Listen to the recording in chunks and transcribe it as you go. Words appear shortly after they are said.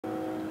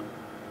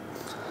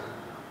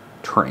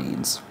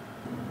trains.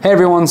 Hey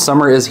everyone,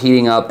 summer is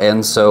heating up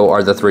and so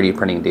are the 3D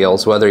printing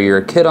deals. Whether you're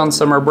a kid on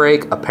summer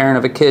break, a parent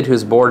of a kid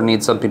who's bored and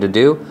needs something to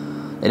do,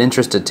 an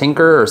interested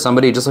tinkerer, or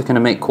somebody just looking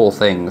to make cool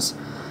things,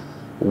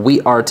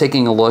 we are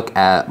taking a look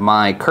at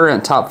my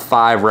current top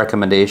 5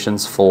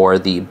 recommendations for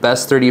the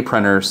best 3D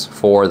printers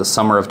for the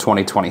summer of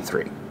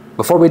 2023.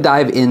 Before we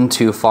dive in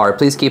too far,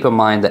 please keep in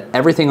mind that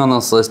everything on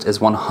this list is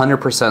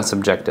 100%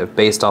 subjective,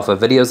 based off of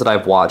videos that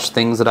I've watched,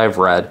 things that I've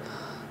read,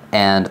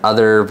 and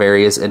other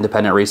various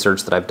independent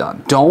research that I've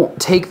done. Don't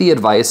take the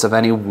advice of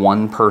any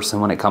one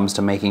person when it comes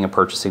to making a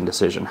purchasing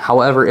decision.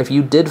 However, if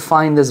you did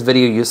find this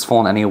video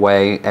useful in any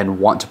way and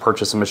want to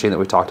purchase a machine that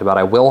we talked about,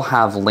 I will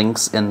have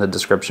links in the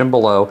description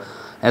below,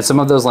 and some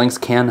of those links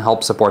can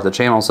help support the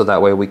channel so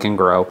that way we can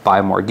grow,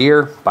 buy more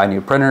gear, buy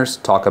new printers,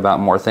 talk about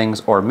more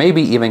things, or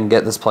maybe even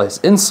get this place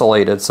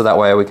insulated so that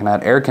way we can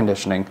add air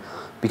conditioning,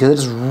 because it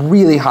is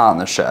really hot in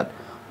the shed.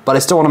 But I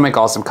still want to make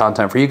awesome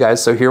content for you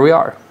guys, so here we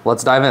are.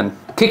 Let's dive in.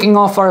 Kicking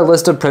off our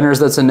list of printers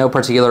that's in no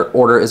particular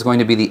order is going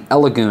to be the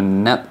Elegoo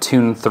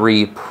Neptune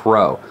 3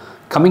 Pro.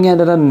 Coming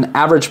in at an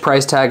average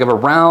price tag of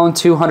around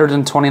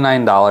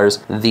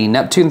 $229, the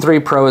Neptune 3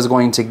 Pro is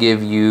going to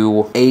give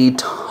you a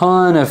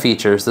ton of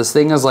features. This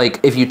thing is like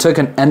if you took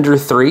an Ender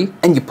 3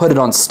 and you put it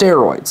on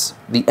steroids.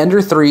 The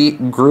Ender 3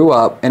 grew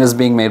up and is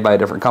being made by a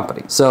different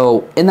company.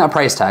 So in that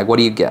price tag, what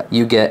do you get?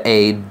 You get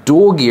a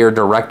dual gear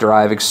direct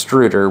drive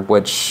extruder,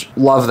 which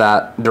love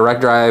that.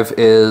 Direct drive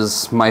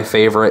is my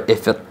favorite,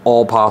 if at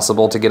all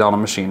possible, to get on a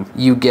machine.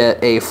 You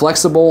get a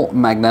flexible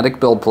magnetic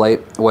build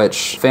plate,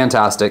 which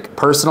fantastic.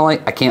 Personally,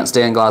 I can't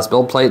stand glass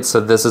build plates, so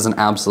this is an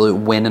absolute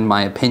win in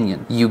my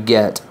opinion. You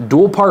get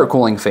dual part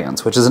cooling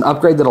fans, which is an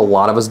upgrade that a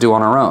lot of us do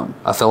on our own.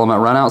 A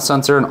filament runout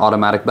sensor and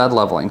automatic bed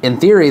leveling. In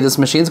theory, this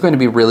machine is going to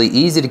be really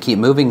easy to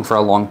keep moving for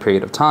a long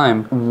period of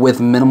time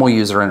with minimal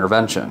user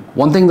intervention.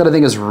 One thing that I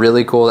think is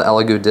really cool that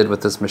Elegoo did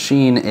with this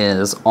machine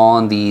is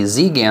on the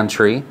Z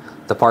gantry,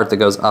 the part that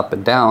goes up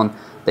and down,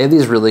 they have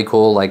these really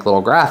cool like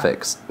little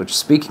graphics, which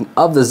speaking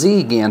of the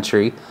Z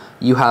gantry,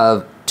 you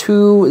have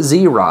 2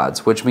 Z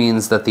rods, which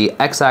means that the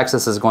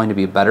X-axis is going to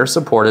be better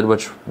supported,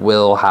 which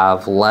will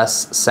have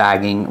less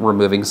sagging,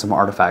 removing some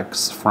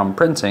artifacts from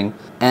printing,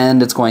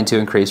 and it's going to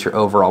increase your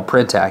overall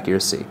print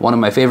accuracy. One of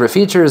my favorite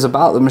features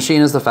about the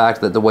machine is the fact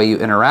that the way you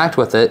interact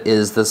with it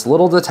is this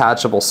little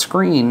detachable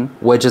screen,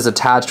 which is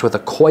attached with a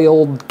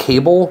coiled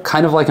cable,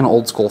 kind of like an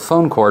old school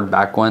phone cord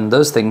back when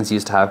those things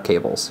used to have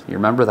cables. You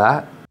remember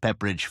that?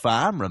 Pepperidge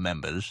Farm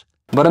remembers.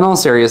 But in all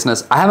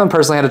seriousness, I haven't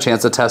personally had a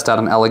chance to test out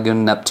an Elegoo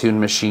Neptune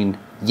machine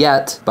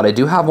yet, but I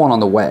do have one on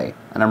the way,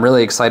 and I'm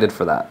really excited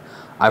for that.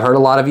 I've heard a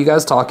lot of you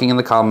guys talking in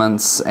the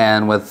comments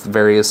and with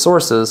various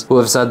sources who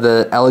have said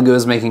that Elegoo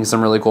is making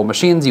some really cool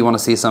machines. You want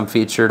to see some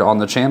featured on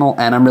the channel,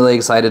 and I'm really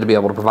excited to be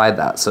able to provide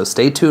that, so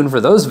stay tuned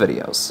for those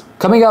videos.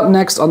 Coming up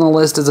next on the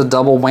list is a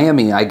double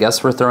whammy. I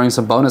guess we're throwing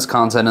some bonus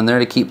content in there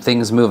to keep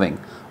things moving.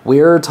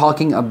 We're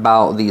talking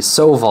about the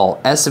Sovol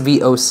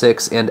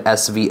SV06 and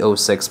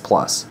SV06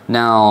 Plus.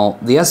 Now,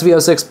 the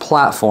SV06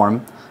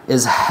 platform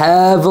is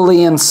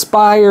heavily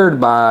inspired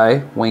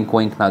by, wink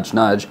wink nudge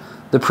nudge,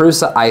 the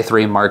Prusa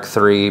i3 Mark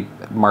III,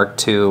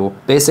 Mark II,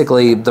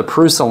 basically the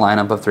Prusa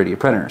lineup of 3D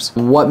printers.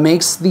 What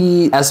makes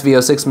the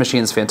SV06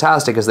 machines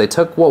fantastic is they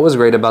took what was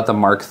great about the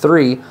Mark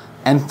III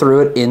and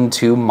threw it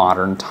into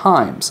modern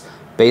times.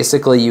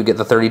 Basically, you get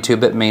the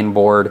 32-bit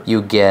mainboard,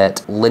 you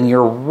get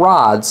linear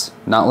rods,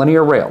 not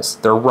linear rails,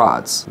 they're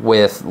rods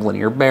with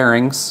linear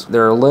bearings.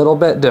 They're a little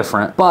bit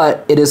different,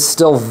 but it is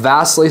still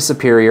vastly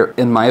superior,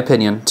 in my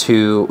opinion,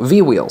 to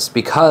V-wheels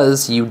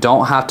because you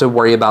don't have to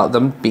worry about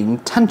them being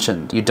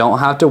tensioned. You don't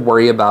have to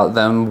worry about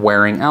them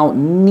wearing out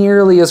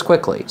nearly as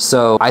quickly.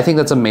 So I think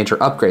that's a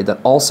major upgrade that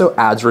also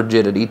adds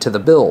rigidity to the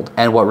build.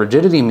 And what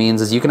rigidity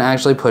means is you can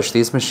actually push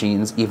these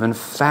machines even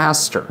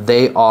faster.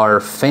 They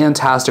are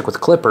fantastic with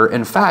Clipper.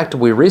 In fact,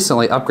 we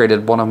recently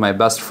upgraded one of my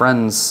best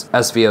friend's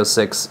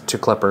SV06 to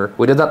Clipper.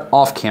 We did that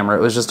off camera.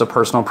 It was just a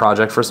personal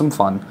project for some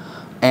fun.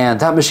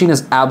 And that machine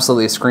is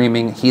absolutely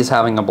screaming. He's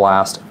having a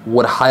blast.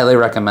 Would highly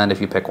recommend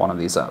if you pick one of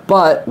these up.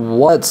 But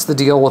what's the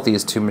deal with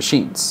these two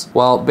machines?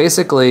 Well,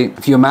 basically,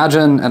 if you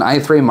imagine an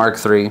i3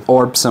 Mark III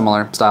or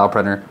similar style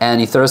printer,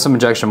 and you throw some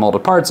injection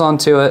molded parts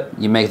onto it,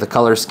 you make the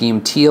color scheme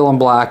teal and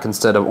black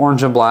instead of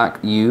orange and black,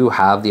 you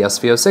have the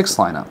SV06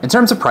 lineup. In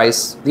terms of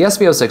price, the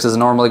SV06 is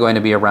normally going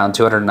to be around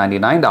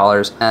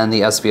 $299, and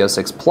the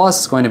SV06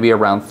 Plus is going to be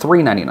around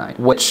 $399,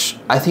 which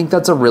I think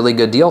that's a really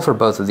good deal for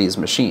both of these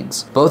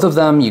machines. Both of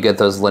them, you get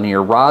those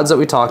linear rods that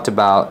we talked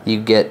about, you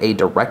get a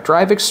direct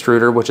drive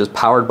extruder, which is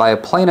powered by a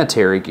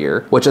planetary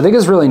gear, which I think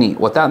is really neat.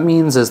 What that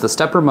means is the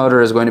stepper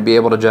motor is going to be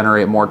able to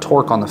generate more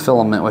torque on the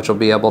filament, which will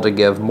be able to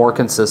give more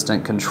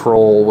consistent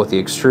control with the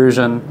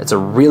extrusion. It's a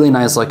really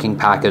nice looking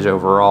package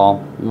overall.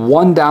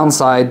 One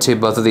downside to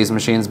both of these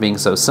machines being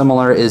so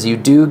similar is you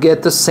do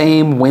get the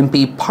same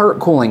wimpy part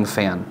cooling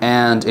fan.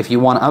 And if you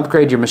want to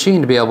upgrade your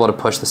machine to be able to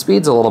push the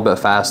speeds a little bit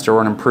faster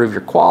or improve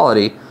your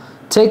quality,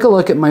 take a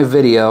look at my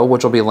video,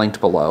 which will be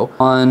linked below,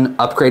 on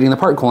upgrading the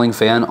part cooling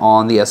fan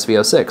on the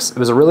SV06. It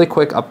was a really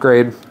quick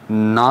upgrade,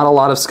 not a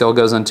lot of skill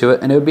goes into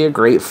it, and it would be a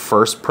great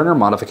first printer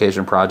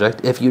modification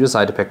project if you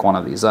decide to pick one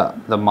of these up.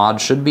 The mod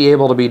should be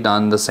able to be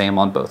done the same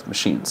on both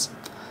machines.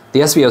 The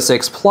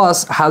SV06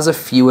 Plus has a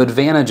few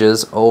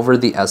advantages over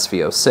the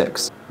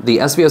SV06. The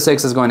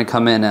SV06 is going to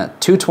come in at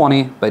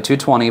 220 by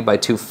 220 by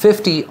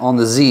 250 on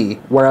the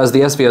Z, whereas the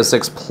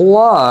SV06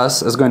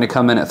 Plus is going to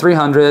come in at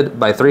 300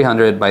 by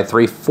 300 by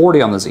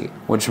 340 on the Z,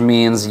 which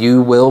means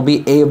you will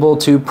be able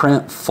to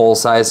print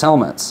full-size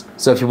helmets.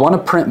 So if you want to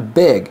print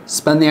big,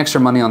 spend the extra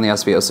money on the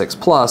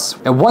SV06 Plus.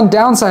 And one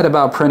downside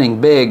about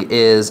printing big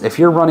is if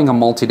you're running a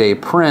multi-day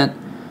print,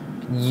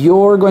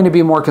 you're going to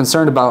be more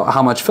concerned about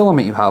how much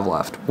filament you have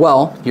left.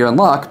 Well, you're in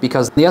luck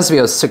because the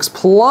SV06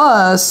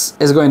 Plus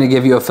is going to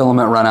give you a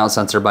filament runout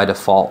sensor by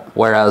default,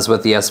 whereas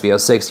with the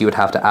SV06 you would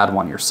have to add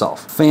one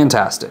yourself.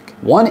 Fantastic.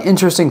 One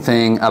interesting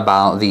thing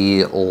about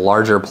the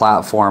larger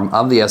platform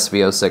of the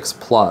SV06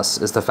 Plus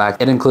is the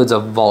fact it includes a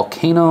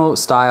volcano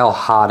style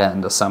hot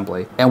end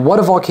assembly. And what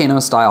a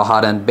volcano style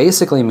hot end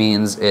basically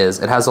means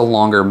is it has a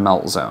longer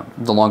melt zone.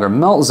 The longer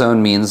melt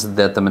zone means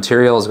that the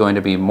material is going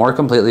to be more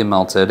completely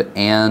melted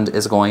and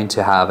is going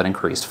to have an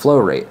increased flow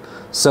rate.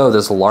 So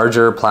this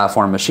larger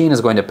platform machine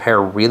is going to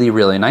pair really,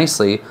 really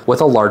nicely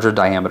with a larger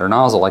diameter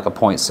nozzle like a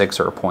 0.6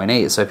 or a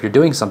 0.8. So if you're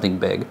doing something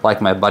big,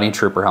 like my Bunny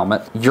Trooper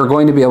helmet, you're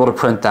going to be able to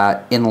print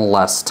that in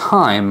less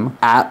time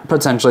at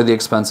potentially the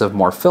expense of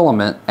more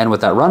filament. And with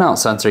that runout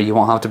sensor, you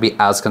won't have to be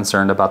as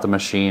concerned about the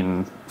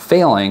machine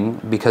failing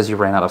because you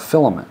ran out of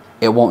filament.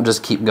 It won't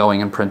just keep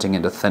going and printing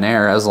into thin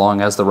air as long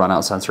as the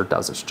runout sensor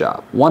does its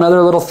job. One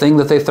other little thing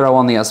that they throw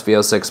on the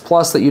SV06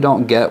 Plus that you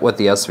don't get with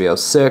the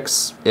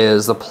SV06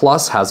 is the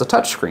Plus has a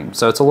touchscreen,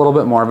 so it's a little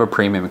bit more of a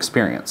premium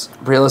experience.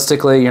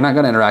 Realistically, you're not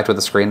going to interact with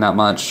the screen that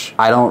much.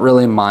 I don't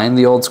really mind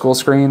the old school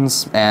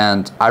screens,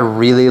 and I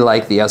really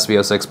like the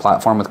SV06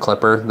 platform with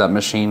Clipper. That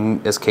machine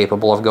is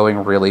capable of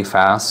going really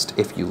fast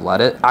if you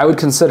let it. I would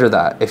consider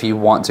that if you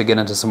want to get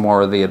into some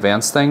more of the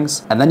advanced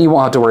things, and then you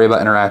won't have to worry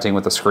about interacting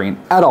with the screen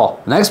at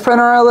all. Next printer on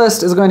our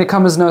list is going to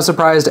come as no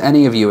surprise to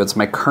any of you. It's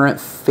my current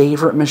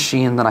favorite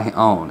machine that I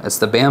own. It's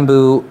the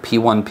Bambu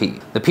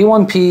P1P. The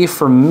P1P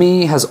for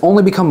me has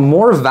only become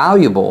more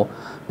valuable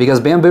because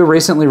Bambu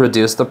recently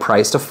reduced the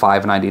price to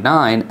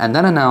 $5.99 and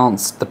then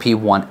announced the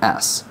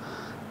P1S.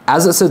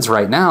 As it sits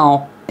right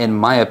now, in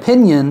my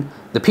opinion,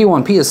 the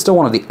P1P is still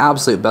one of the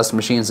absolute best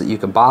machines that you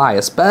can buy,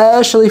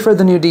 especially for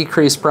the new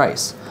decreased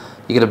price.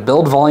 You get a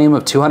build volume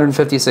of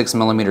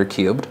 256mm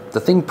cubed. The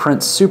thing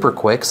prints super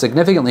quick,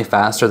 significantly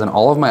faster than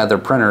all of my other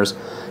printers,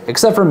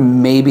 except for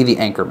maybe the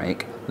Anchor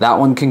Make. That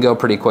one can go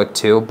pretty quick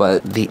too,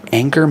 but the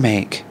Anchor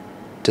Make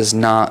does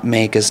not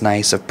make as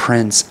nice of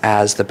prints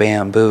as the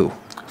Bambu.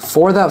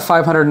 For that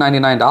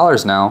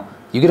 $599 now,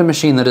 you get a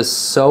machine that is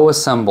so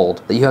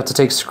assembled that you have to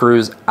take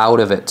screws out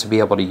of it to be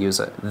able to use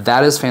it.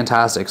 That is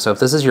fantastic. So if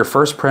this is your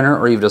first printer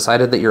or you've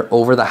decided that you're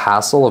over the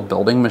hassle of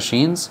building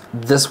machines,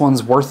 this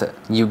one's worth it.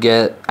 You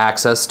get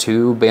access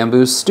to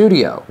Bambu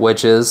Studio,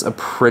 which is a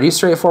pretty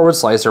straightforward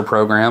slicer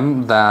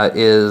program that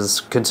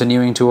is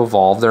continuing to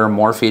evolve. There are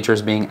more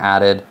features being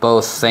added,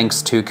 both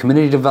thanks to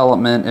community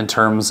development in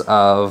terms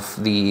of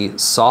the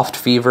soft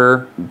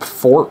fever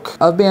fork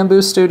of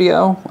Bambu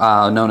Studio,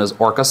 known as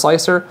Orca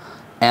Slicer,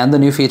 and the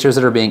new features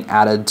that are being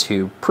added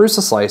to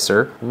Prusa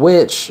Slicer,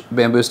 which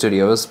Bambu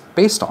Studio is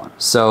based on.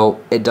 So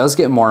it does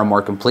get more and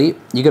more complete.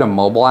 You get a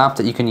mobile app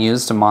that you can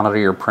use to monitor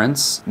your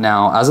prints.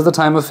 Now, as of the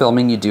time of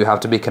filming, you do have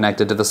to be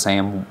connected to the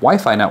same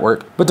Wi-Fi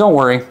network, but don't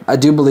worry, I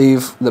do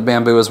believe that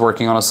Bambu is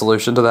working on a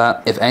solution to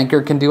that. If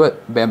Anchor can do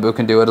it, Bambu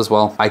can do it as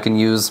well. I can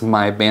use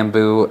my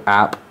Bambu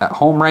app at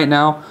home right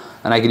now,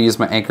 and I could use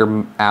my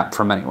Anchor app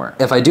from anywhere.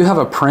 If I do have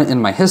a print in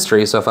my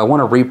history, so if I want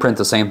to reprint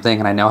the same thing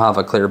and I now have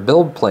a clear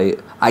build plate,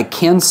 I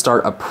can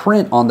start a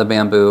print on the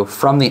Bambu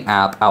from the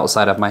app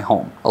outside of my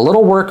home. A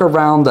little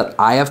workaround that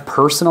I have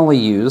personally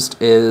used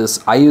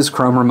is I use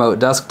Chrome Remote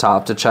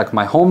Desktop to check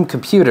my home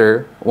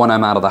computer when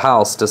I'm out of the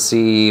house to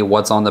see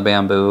what's on the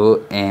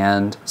Bambu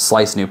and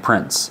slice new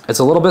prints. It's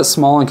a little bit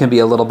small and can be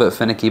a little bit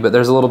finicky, but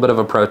there's a little bit of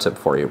a pro tip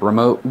for you.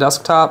 Remote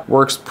Desktop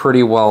works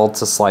pretty well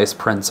to slice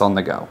prints on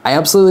the go. I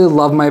absolutely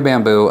love my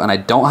Bambu, and I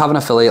don't have an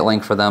affiliate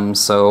link for them,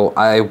 so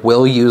I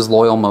will use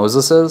Loyal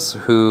Moses's,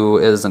 who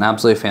is an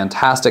absolutely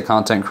fantastic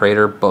content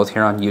creator, both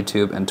here on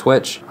YouTube and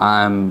Twitch.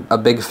 I'm a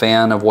big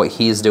fan of what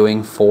he's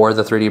doing for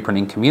the 3D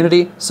printing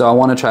community, so I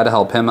want to try to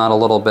help him out a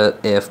little bit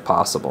if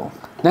possible.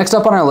 Next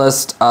up on our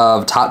list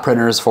of top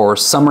printers for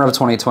summer of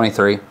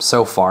 2023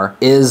 so far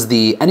is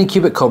the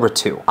Anycubic Kobra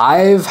 2.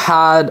 I've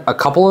had a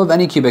couple of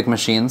Anycubic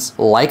machines,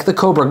 like the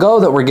Kobra Go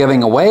that we're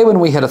giving away when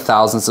we hit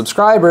 1,000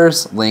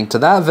 subscribers. Link to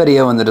that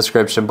video in the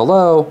description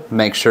below.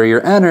 Make sure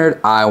you're entered.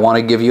 I want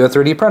to give you a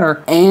 3D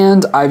printer.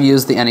 And I've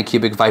used the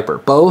Anycubic Viper,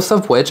 both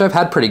of which I've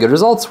had pretty good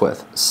results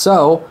with.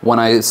 So when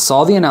I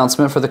saw the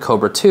announcement for the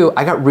Kobra 2,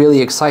 I got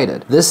really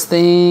excited. This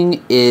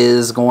thing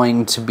is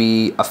going to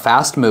be a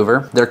fast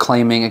mover. They're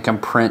claiming it can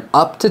print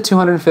up to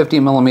 250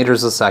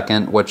 millimeters a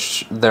second,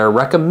 which they're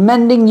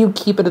recommending you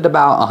keep it at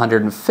about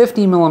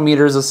 150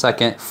 millimeters a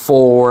second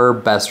for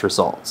best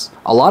results.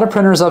 A lot of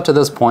printers up to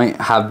this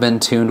point have been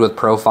tuned with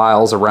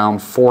profiles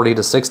around 40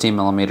 to 60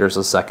 millimeters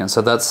a second,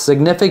 so that's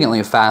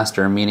significantly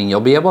faster, meaning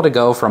you'll be able to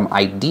go from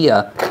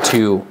idea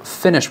to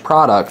finished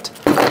product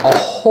a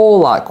whole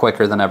lot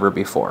quicker than ever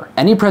before.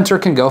 Any printer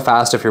can go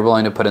fast if you're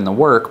willing to put in the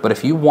work, but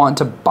if you want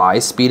to buy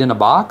speed in a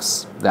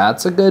box,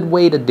 that's a good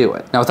way to do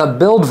it. Now with that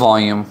build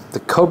volume, the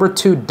Kobra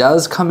 2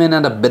 does come in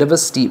at a bit of a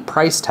steep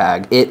price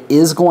tag. It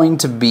is going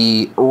to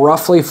be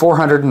roughly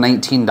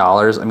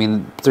 $419. I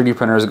mean, 3D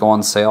printers go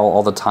on sale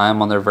all the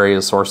time on their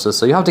various sources,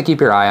 so you have to keep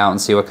your eye out and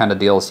see what kind of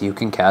deals you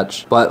can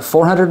catch. But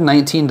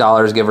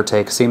 $419, give or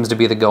take, seems to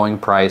be the going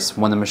price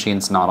when the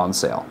machine's not on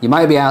sale. You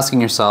might be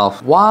asking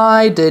yourself,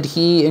 why did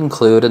he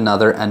include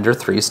another Ender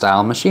 3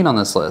 style machine on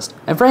this list?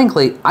 And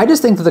frankly, I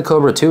just think that the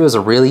Kobra 2 is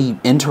a really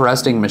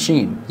interesting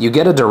machine. You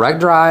get a direct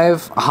drive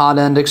hot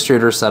end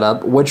extruder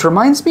setup, which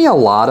reminds me a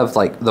lot of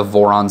like the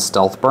Voron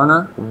Stealth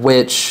Burner,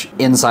 which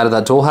inside of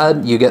that tool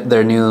head, you get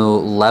their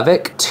new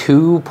Levick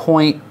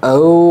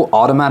 2.0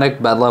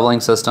 automatic bed leveling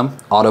system,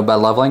 auto bed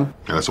leveling.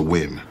 Yeah, that's a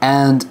win.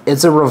 And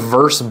it's a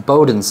reverse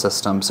Bowden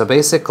system. So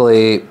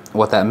basically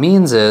what that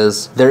means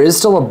is there is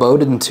still a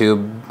Bowden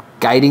tube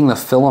guiding the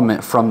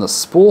filament from the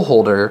spool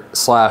holder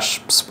slash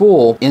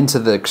spool into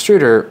the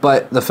extruder,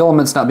 but the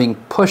filament's not being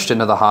pushed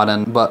into the hot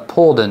end, but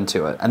pulled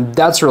into it. And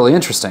that's really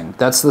interesting.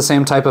 That's the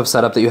same type of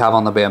setup that you have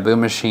on the Bambu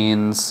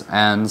machines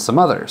and some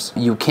others.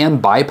 You can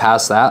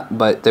bypass that,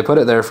 but they put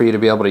it there for you to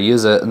be able to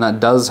use it, and that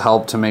does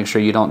help to make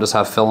sure you don't just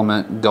have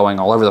filament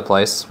going all over the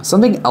place.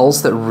 Something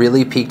else that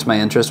really piqued my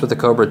interest with the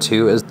Kobra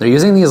 2 is they're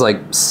using these like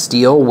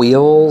steel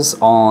wheels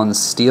on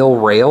steel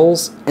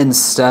rails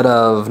instead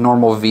of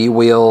normal V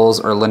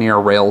wheels or linear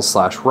rails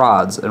slash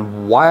rods.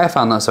 And why I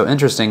found that so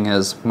interesting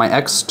is my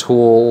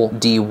X-Tool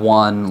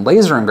D1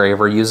 laser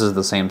engraver uses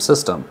the same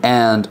system,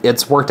 and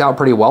it's worked out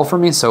pretty well for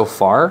me so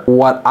far.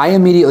 What I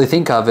immediately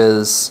think of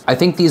is I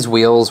think these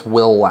wheels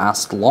will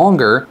last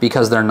longer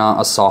because they're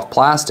not a soft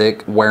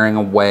plastic wearing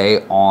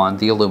away on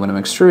the aluminum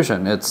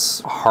extrusion.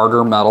 It's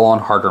harder metal on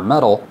harder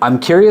metal. I'm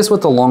curious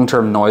what the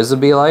long-term noise would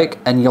be like,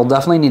 and you'll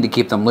definitely need to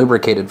keep them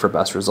lubricated for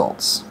best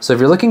results. So if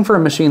you're looking for a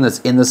machine that's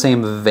in the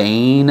same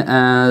vein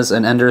as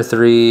an Ender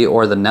 3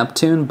 or the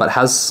Neptune, but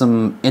has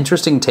some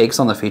interesting takes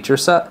on the feature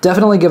set,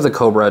 definitely give the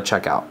Kobra a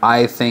check out.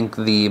 I think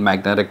the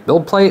magnetic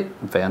build plate,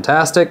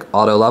 fantastic.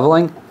 Auto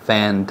leveling,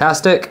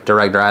 fantastic.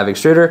 Direct drive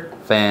extruder,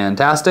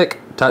 fantastic.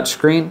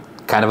 Touchscreen,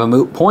 kind of a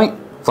moot point.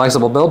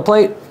 Flexible build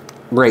plate,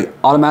 great.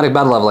 Automatic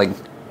bed leveling,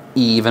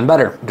 even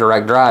better.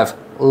 Direct drive,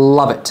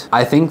 love it.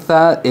 I think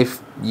that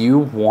if you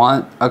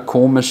want a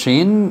cool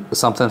machine,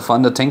 something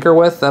fun to tinker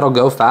with that'll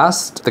go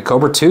fast, the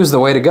Kobra 2 is the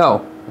way to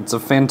go. It's a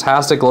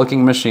fantastic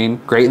looking machine,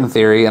 great in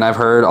theory, and I've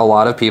heard a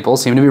lot of people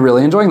seem to be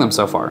really enjoying them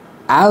so far.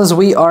 As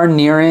we are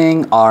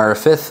nearing our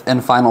fifth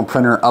and final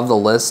printer of the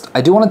list,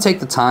 I do want to take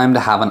the time to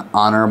have an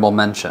honorable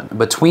mention.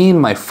 Between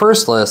my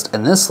first list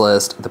and this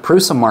list, the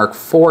Prusa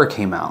Mk3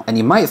 came out, and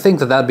you might think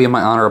that that'd be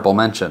my honorable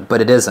mention,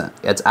 but it isn't.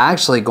 It's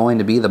actually going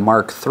to be the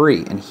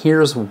Mk3, and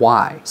here's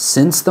why.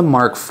 Since the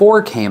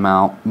Mk4 came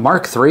out,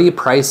 Mk3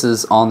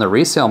 prices on the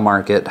resale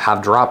market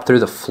have dropped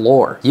through the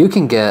floor. You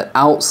can get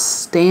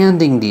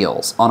outstanding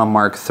deals on a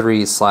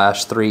Mk3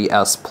 slash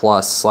 3S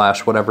Plus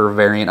slash whatever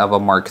variant of a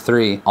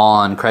Mk3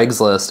 on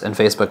Craigslist and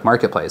Facebook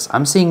Marketplace.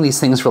 I'm seeing these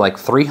things for like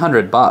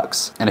 300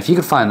 bucks. And if you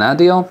could find that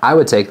deal, I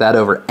would take that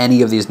over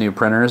any of these new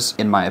printers,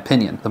 in my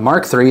opinion. The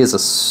Mk3 is a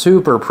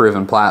super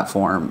proven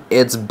platform.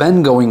 It's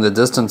been going the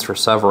distance for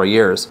several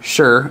years.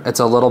 Sure,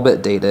 it's a little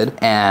bit dated,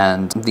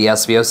 and the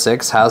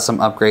SV06 has some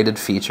upgraded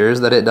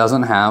features that it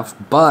doesn't have,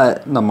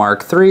 but the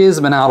Mk3 has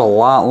been out a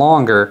lot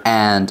longer,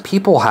 and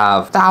people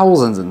have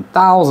thousands and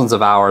thousands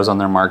of hours on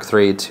their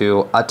Mk3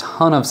 to a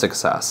ton of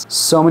success.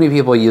 So many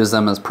people use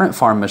them as print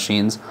farm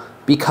machines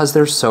because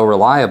they're so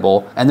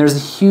reliable, and there's a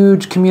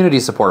huge community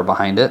support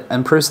behind it,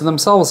 and Prusa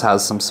themselves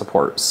has some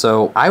support.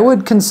 So I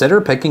would consider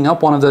picking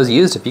up one of those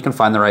used if you can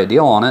find the right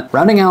deal on it.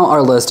 Rounding out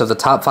our list of the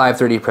top 5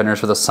 3D printers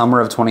for the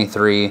summer of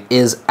 23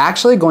 is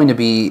actually going to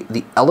be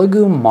the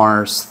Elegoo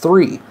Mars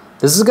 3.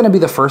 This is going to be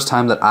the first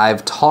time that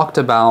I've talked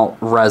about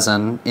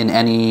resin in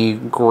any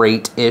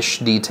great-ish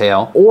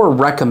detail or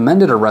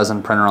recommended a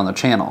resin printer on the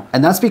channel.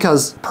 And that's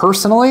because,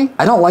 personally,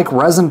 I don't like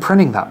resin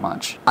printing that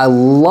much. I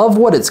love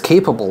what it's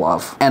capable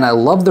of, and I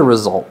love the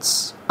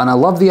results. And I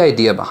love the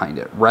idea behind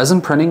it. Resin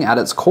printing at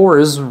its core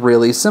is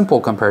really simple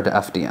compared to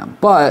FDM.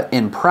 But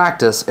in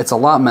practice, it's a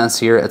lot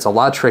messier, it's a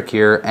lot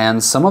trickier,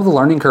 and some of the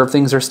learning curve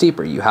things are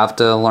steeper. You have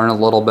to learn a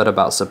little bit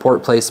about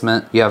support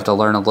placement, you have to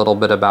learn a little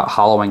bit about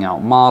hollowing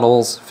out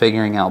models,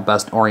 figuring out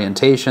best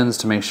orientations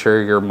to make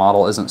sure your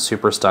model isn't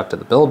super stuck to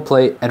the build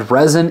plate. And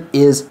resin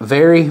is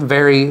very,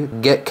 very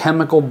get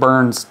chemical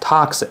burns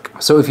toxic.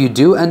 So if you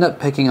do end up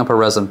picking up a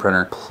resin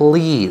printer,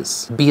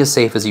 please be as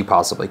safe as you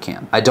possibly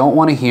can. I don't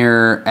want to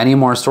hear any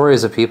more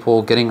stories of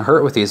people getting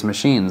hurt with these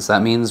machines.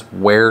 That means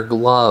wear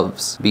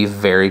gloves. Be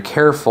very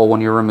careful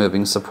when you're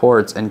removing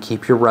supports and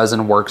keep your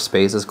resin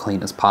workspace as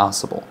clean as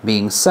possible.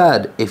 Being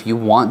said, if you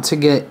want to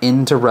get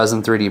into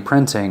resin 3D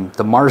printing,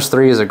 the Mars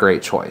 3 is a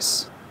great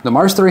choice. The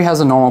Mars 3 has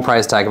a normal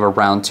price tag of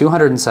around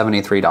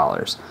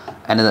 $273,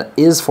 and it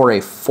is for a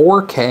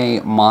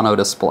 4K mono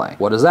display.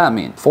 What does that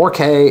mean?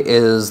 4K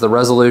is the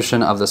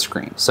resolution of the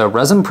screen. So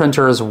resin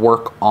printers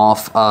work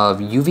off of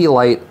UV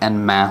light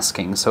and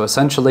masking. So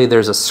essentially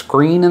there's a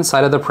screen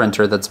inside of the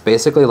printer that's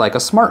basically like a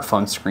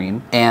smartphone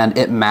screen, and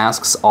it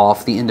masks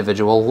off the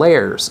individual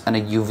layers, and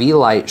a UV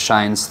light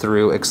shines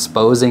through,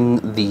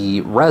 exposing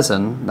the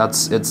resin.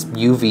 It's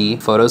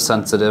UV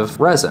photosensitive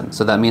resin.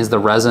 So that means the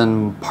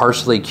resin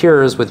partially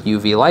cures with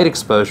UV light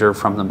exposure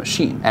from the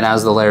machine. And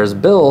as the layers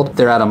build,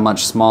 they're at a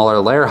much smaller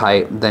layer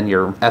height than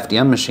your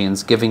FDM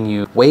machines, giving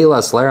you way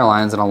less layer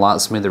lines and a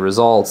lot smoother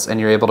results, and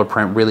you're able to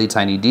print really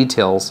tiny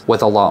details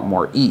with a lot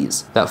more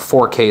ease. That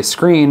 4K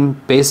screen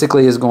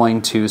basically is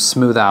going to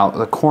smooth out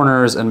the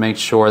corners and make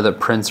sure that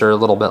prints are a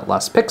little bit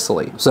less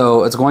pixely.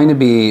 So it's going to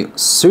be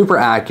super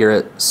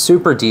accurate,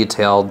 super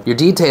detailed. Your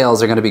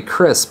details are going to be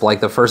crisp,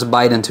 like the first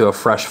bite into a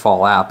fresh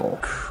fall apple.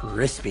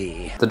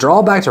 Crispy. The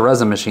drawback to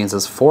resin machines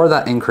is for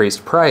that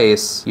increased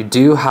price, you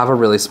do have a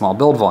really small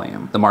build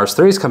volume. The Mars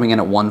 3 is coming in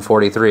at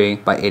 143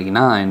 by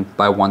 89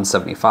 by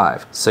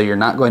 175. So you're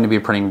not going to be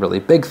printing really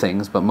big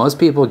things, but most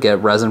people get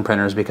resin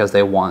printers because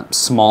they want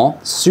small,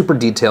 super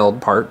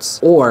detailed parts,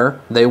 or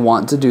they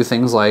want to do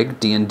things like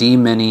D&D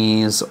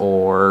minis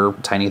or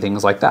tiny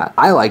things like that.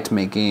 I liked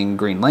making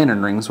Green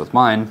Lantern rings with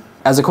mine.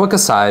 As a quick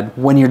aside,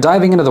 when you're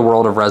diving into the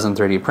world of resin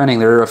 3D printing,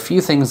 there are a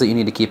few things that you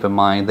need to keep in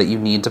mind that you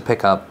need to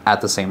pick up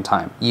at the same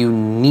time. You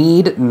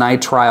need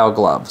nitrile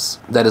gloves.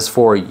 That is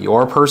for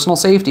your personal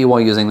safety while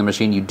using the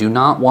machine. You do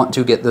not want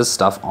to get this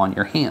stuff on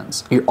your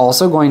hands. You're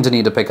also going to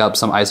need to pick up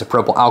some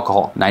isopropyl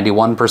alcohol.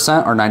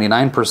 91% or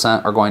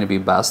 99% are going to be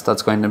best.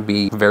 That's going to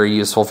be very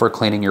useful for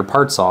cleaning your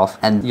parts off,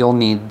 and you'll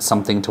need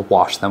something to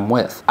wash them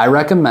with. I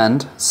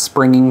recommend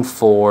springing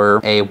for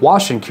a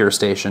wash and cure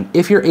station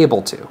if you're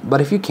able to, but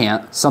if you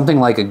can't, something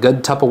like a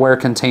good Tupperware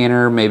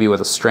container, maybe with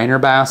a strainer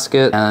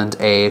basket and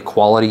a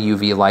quality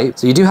UV light.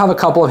 So you do have a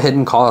couple of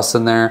hidden costs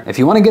in there. If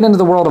you want to get into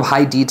the world of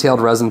high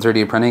detailed resin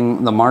 3D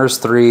printing, the Mars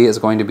 3 is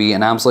going to be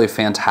an absolutely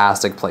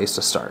fantastic place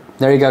to start.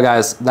 There you go,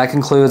 guys. That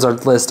concludes our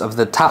list of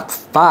the top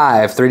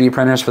 5 3D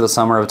printers for the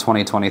summer of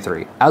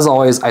 2023. As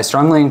always, I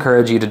strongly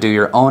encourage you to do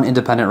your own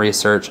independent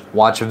research,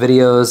 watch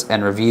videos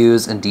and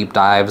reviews and deep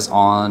dives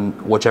on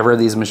whichever of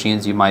these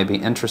machines you might be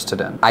interested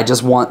in. I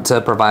just want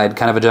to provide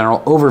kind of a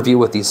general overview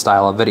with these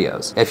style of videos.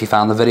 If you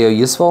found the video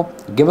useful,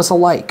 give us a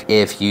like.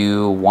 If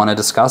you want to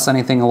discuss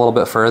anything a little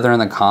bit further in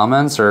the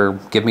comments or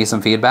give me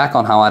some feedback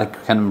on how I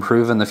can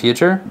improve in the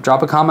future,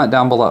 drop a comment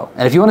down below.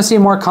 And if you want to see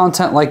more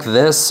content like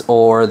this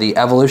or the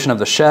evolution of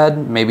the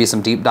shed, maybe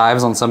some deep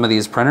dives on some of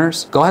these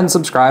printers, go ahead and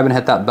subscribe and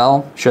hit that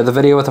bell. Share the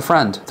video with a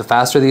friend. The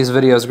faster these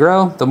videos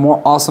grow, the more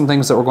awesome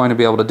things that we're going to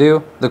be able to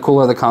do, the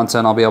cooler the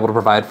content I'll be able to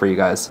provide for you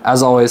guys.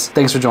 As always,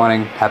 thanks for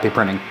joining. Happy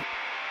printing.